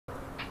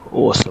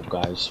What's up,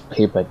 guys?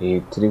 Payback here.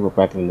 Today we're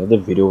back in another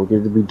video. We're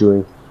going to be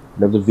doing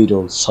another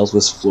video in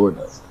Southwest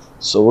Florida.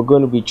 So we're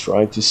going to be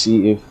trying to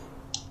see how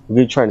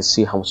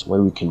much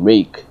money we can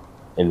make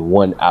in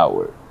 1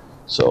 hour.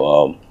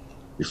 So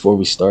before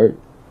we start,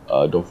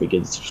 don't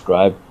forget to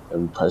subscribe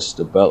and press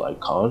the bell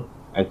icon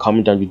and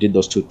comment down you did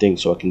those two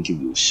things so I can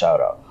give you a shout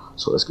out.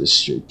 So let's get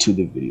straight to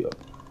the video.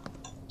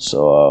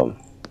 So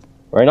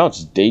right now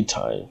it's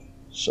daytime.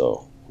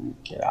 So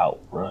get out,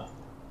 bruh.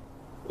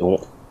 It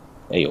won't.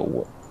 Hey, yo,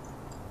 what?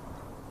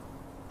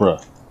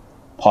 Bruh,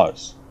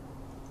 pause.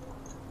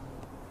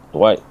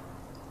 Dwight.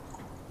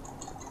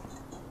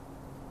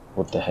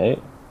 What the heck?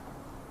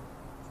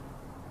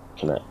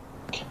 Can it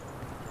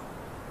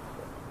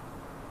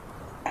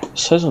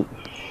says on.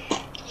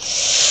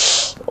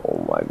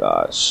 Oh my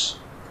gosh.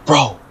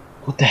 Bro,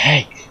 what the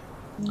heck?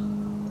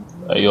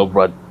 Hey, yo,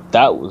 bro,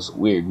 that was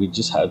weird. We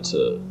just had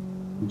to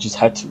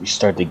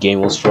restart the game.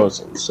 It was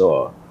frozen.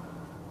 So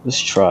let's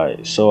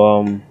try.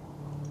 So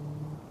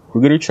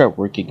we're gonna try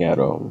working at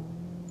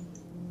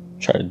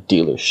try a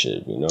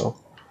dealership, you know.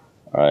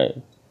 Alright,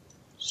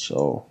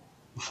 so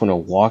I'm gonna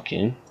walk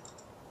in.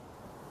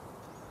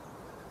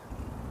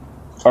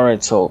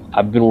 Alright, so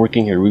I've been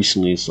working here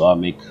recently, so I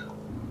make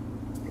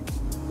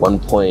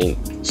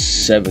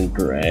 1.7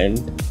 grand.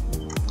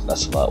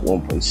 That's about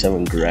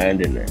 1.7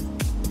 grand in there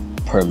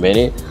per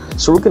minute.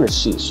 So we're gonna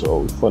see. So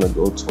we're gonna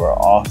go to our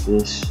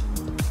office.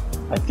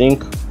 I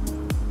think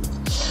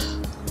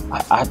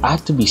I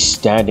have to be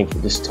standing for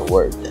this to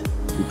work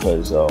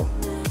because the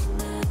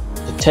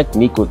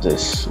technique with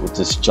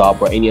this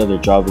job or any other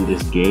job in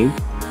this game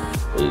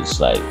is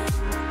like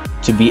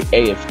to be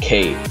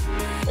AFK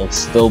and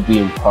still be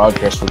in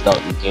progress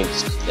without the game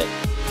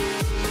disconnected.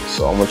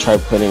 So I'm gonna try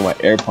putting my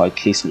AirPod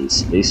case in the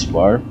space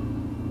bar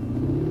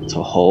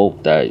to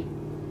hope that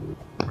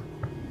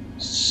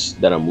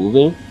I'm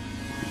moving.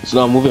 So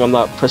now I'm moving, I'm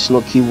not pressing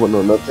no keyboard,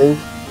 no nothing.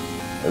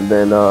 And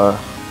then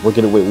we're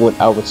gonna wait 1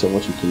 hour to see how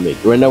much we can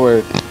make. Right now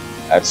we're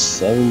at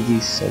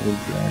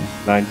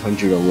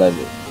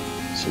 77,911.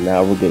 So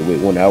now we're gonna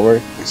wait 1 hour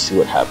and see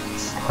what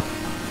happens.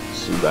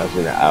 See you guys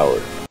in an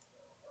hour.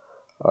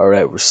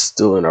 Alright, we're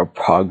still in our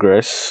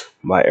progress.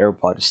 My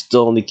AirPod is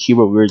still on the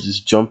keyboard. We're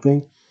just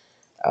jumping.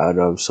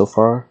 And so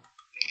far,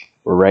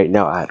 we're right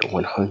now at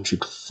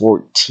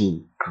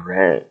 114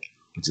 grand,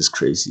 which is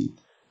crazy.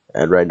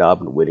 And right now I've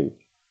been waiting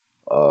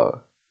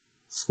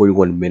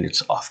 41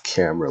 minutes off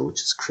camera,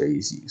 which is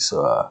crazy.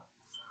 So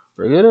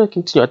we're gonna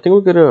continue. I think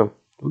we're gonna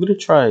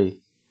try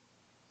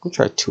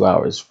 2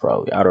 hours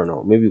probably. I don't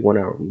know, maybe 1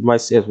 hour. We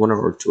might say it's 1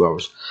 hour or 2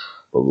 hours,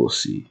 but we'll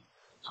see.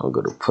 So I'm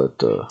gonna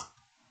put it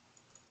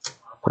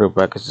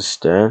back as a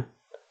stand.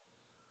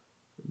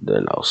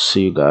 Then I'll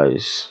see you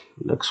guys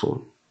next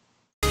one.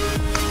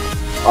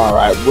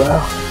 Alright,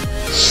 well,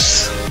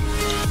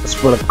 it's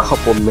been a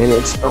couple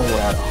minutes and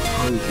we're at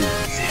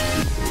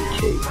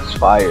 150k. It's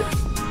fire.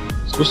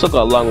 So we still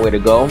got a long way to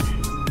go.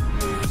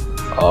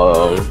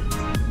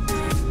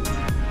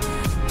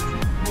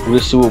 We'll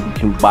see what we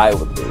can buy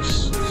with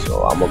this.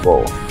 So I'm gonna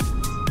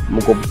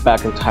go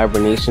back into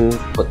hibernation,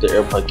 put the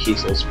AirPod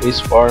case in the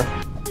space bar,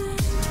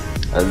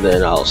 and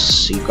then I'll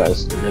see you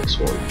guys in the next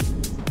one.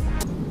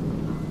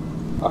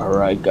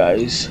 Alright,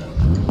 guys.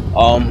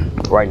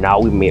 Right now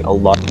we made a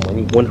lot of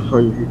money,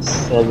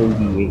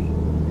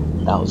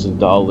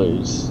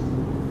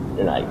 $178,000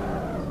 in like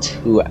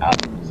 2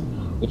 hours,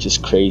 which is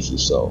crazy.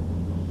 So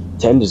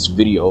to end this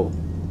video,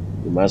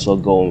 we might as well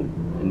go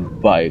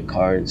and buy a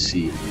car and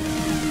see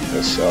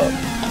what's up.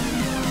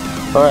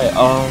 Alright,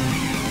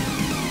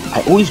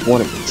 I always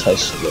wanted a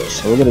Tesla,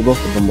 so we're gonna go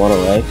for the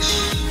Model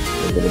X.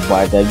 We're gonna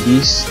buy that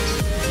beast.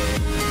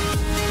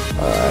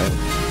 Alright.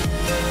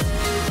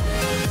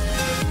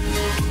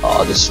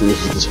 Oh, this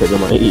music is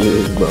hurting my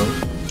ears, bro.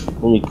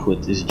 Let me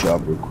quit this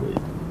job real quick.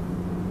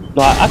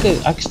 No, I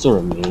can still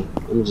remain.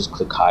 Let me just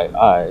click hide.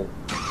 Alright.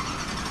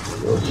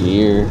 Go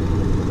here.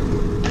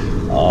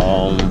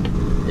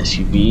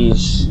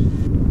 SUVs.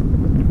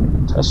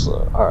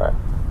 Tesla. Alright.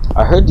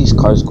 I heard these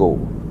cars go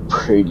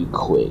pretty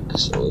quick,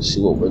 so let's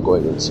see what we're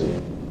going into.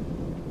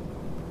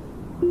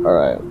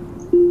 Alright.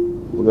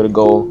 We're gonna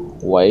go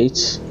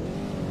white.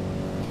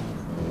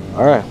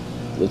 Alright.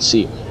 Let's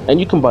see. And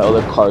you can buy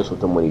other cars with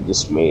the money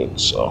just made,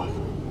 so.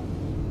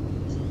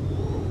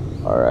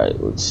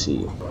 Alright, let's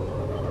see.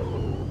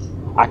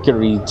 I can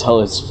really tell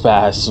it's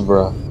fast,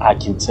 bro. I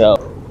can tell.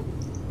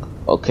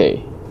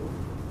 Okay.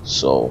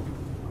 So,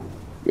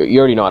 you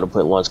already know how to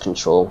put launch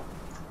control.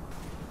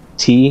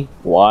 T,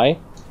 Y.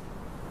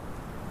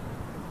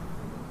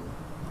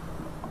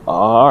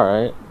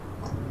 Alright.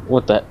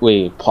 What the?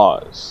 Wait,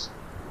 pause.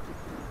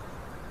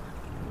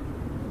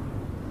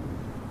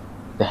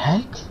 The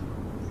heck?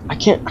 I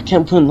can't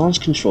put in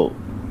launch control.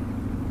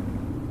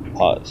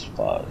 Pause.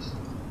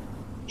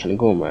 Can I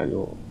go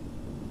manual?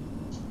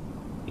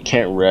 You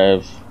can't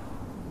rev.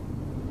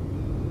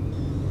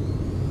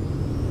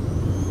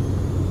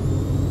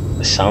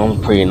 It sounds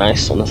pretty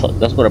nice. So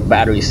that's what a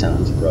battery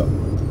sounds, bro.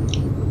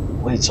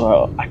 Wait,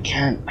 so I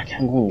can't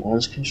go in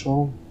launch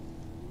control?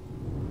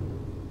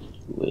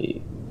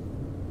 Wait.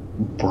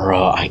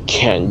 Bruh, I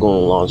can't go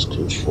in launch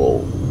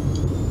control.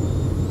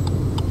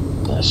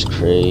 That's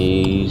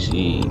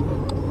crazy.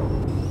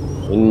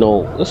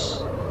 No, let's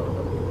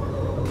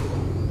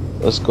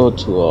go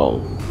to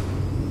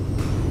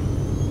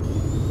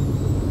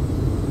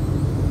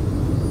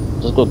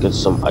let's go get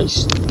some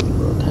iced tea,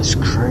 bro. That's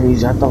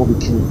crazy. I thought we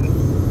can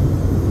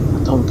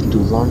do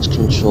launch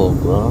control,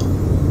 bro.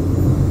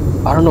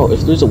 I don't know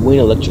if there's a way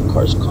electric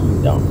cars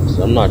coming down, because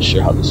I'm not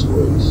sure how this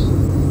works.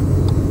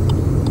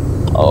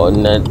 Oh,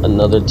 and then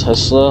another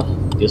Tesla.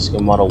 This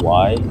Model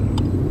Y.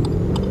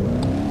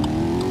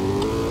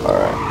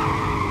 Alright.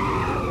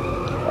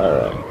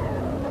 Alright.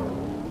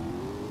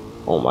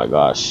 Oh my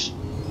gosh.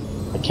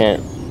 I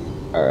can't.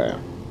 Alright.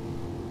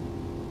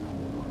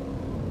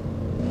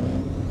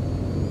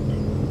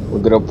 We're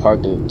gonna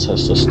park in the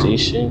Tesla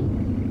station.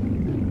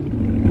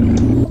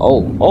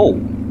 Oh.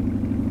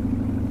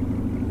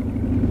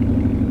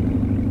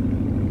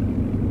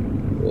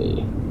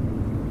 Wait.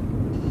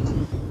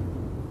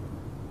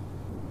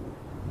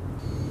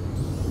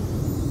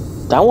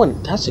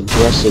 That's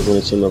aggressive when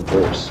it's in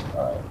reverse.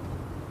 Alright.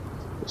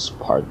 Let's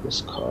park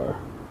this car.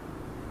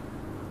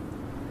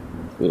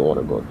 We don't want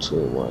to go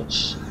too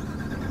much.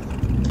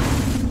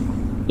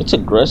 It's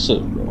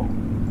aggressive, bro.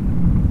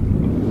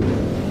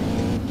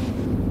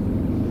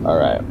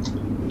 Alright.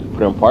 We're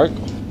gonna park.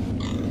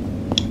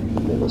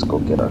 Then let's go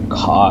get our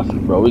coffee,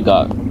 bro. We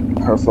got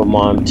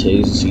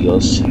Performante CO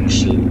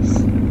sections.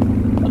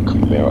 A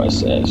Camaro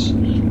SS.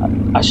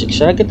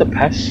 Should I get the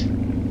pass?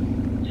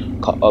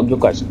 You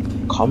guys,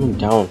 comment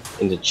down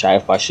in the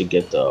chat if I should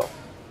get the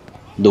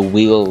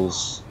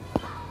wheels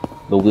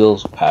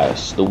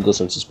pass, the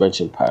wheels and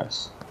suspension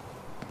pass.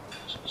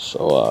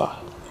 So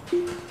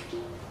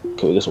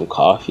can we get some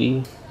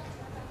coffee?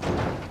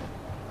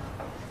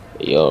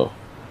 Yo,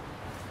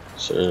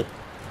 sir.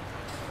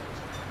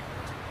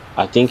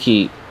 I think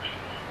he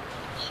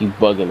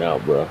bugging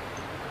out, bro.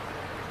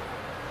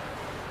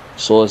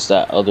 So is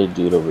that other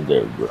dude over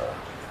there, bro.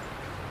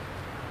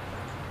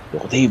 Yo,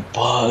 they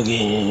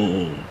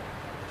bugging.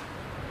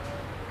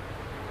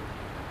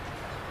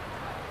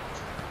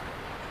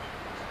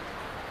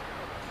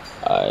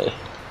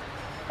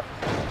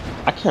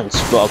 I can't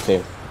spell.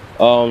 Okay.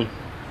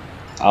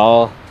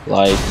 I'll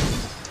like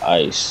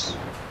ice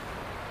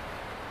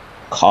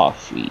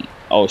coffee.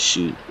 Oh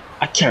shoot,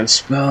 I can't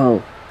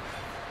spell.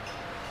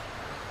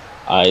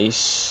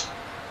 Ice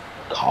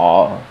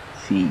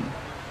coffee.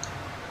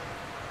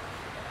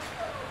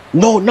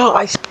 No, not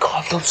iced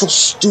coffee. I'm so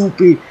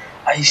stupid.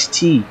 Iced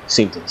tea.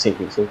 Same thing.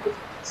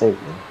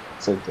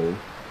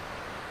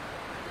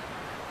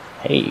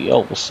 Hey,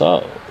 yo, what's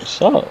up?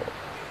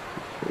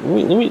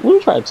 Let me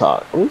try to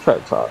talk. You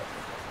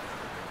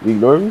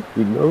ignore me?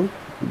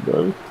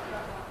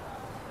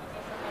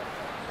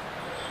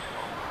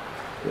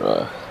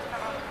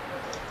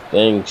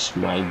 Thanks,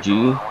 my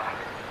G.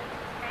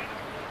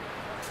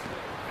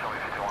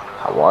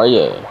 How are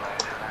ya?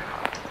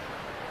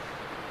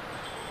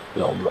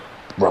 Yo,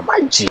 bro,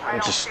 my G.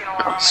 I'm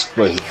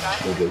spraying.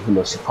 Nigga, who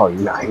knows? She's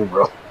probably 9,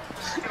 bro.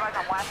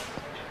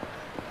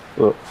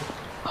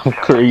 I'm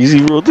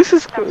crazy, bro. This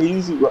is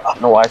crazy, bro. I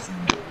don't know why I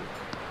should do it.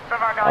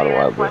 I don't know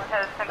why, bro.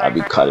 I'll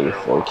be cutting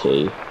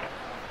 4K.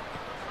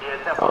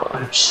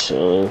 I'm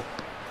chilling.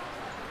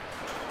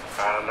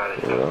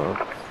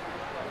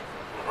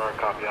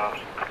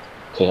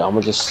 Okay, I'm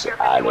gonna just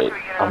add it.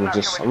 I'm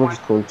just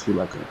going to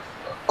like a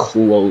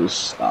close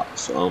stop.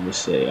 So I'm gonna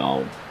say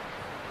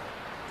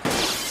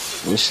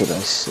what should I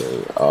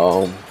say?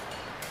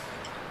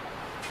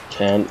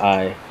 Can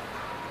I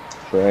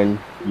friend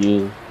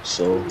you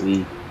so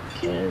we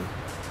can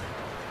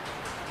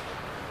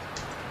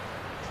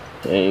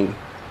hang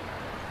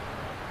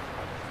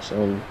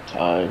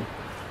sometime?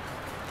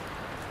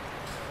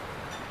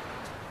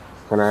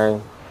 Can I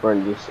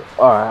friend you?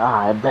 Alright,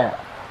 I bet.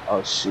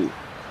 Oh shoot,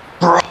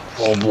 bro,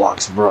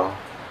 Roblox, bro.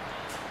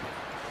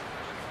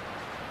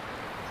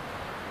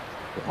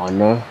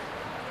 Honor.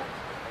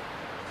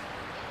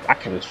 I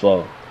can as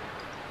well.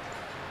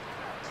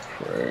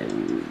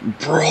 Friend,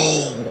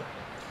 bro.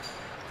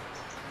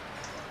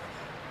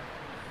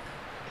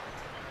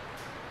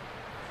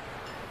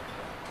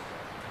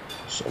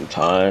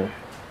 Sometime.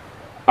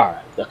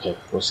 Alright, okay,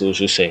 we'll see what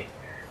you say.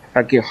 If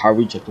I get hard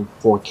rejecting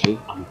 4K,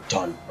 I'm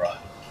done, bro.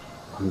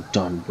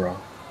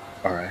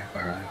 Alright.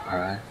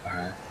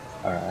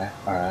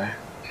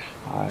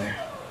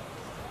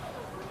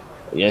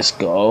 Let's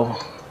go.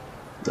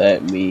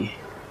 Let me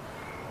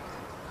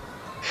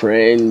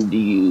friend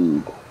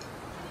you.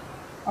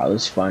 Alright,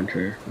 let's find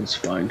her.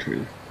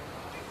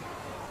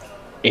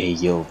 Hey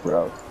yo,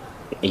 bro.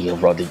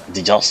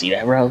 Did y'all see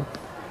that, bro?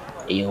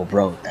 Hey yo,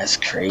 bro, that's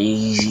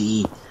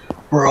crazy.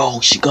 Bro,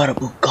 she got a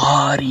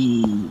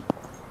Bugatti.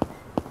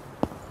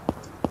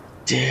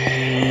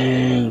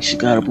 Dang, she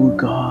got a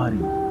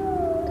Bugatti.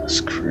 That's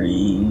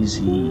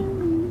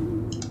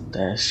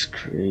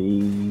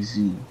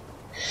crazy.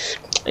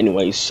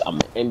 Anyways, I'm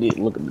gonna end it.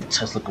 Look at the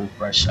test looking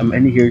fresh. I'm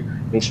ending here.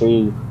 Make sure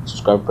you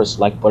subscribe, press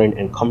the like button,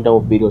 and comment down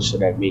with videos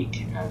that I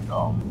make. And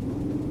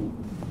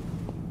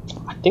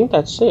I think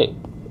that's it.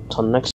 Till next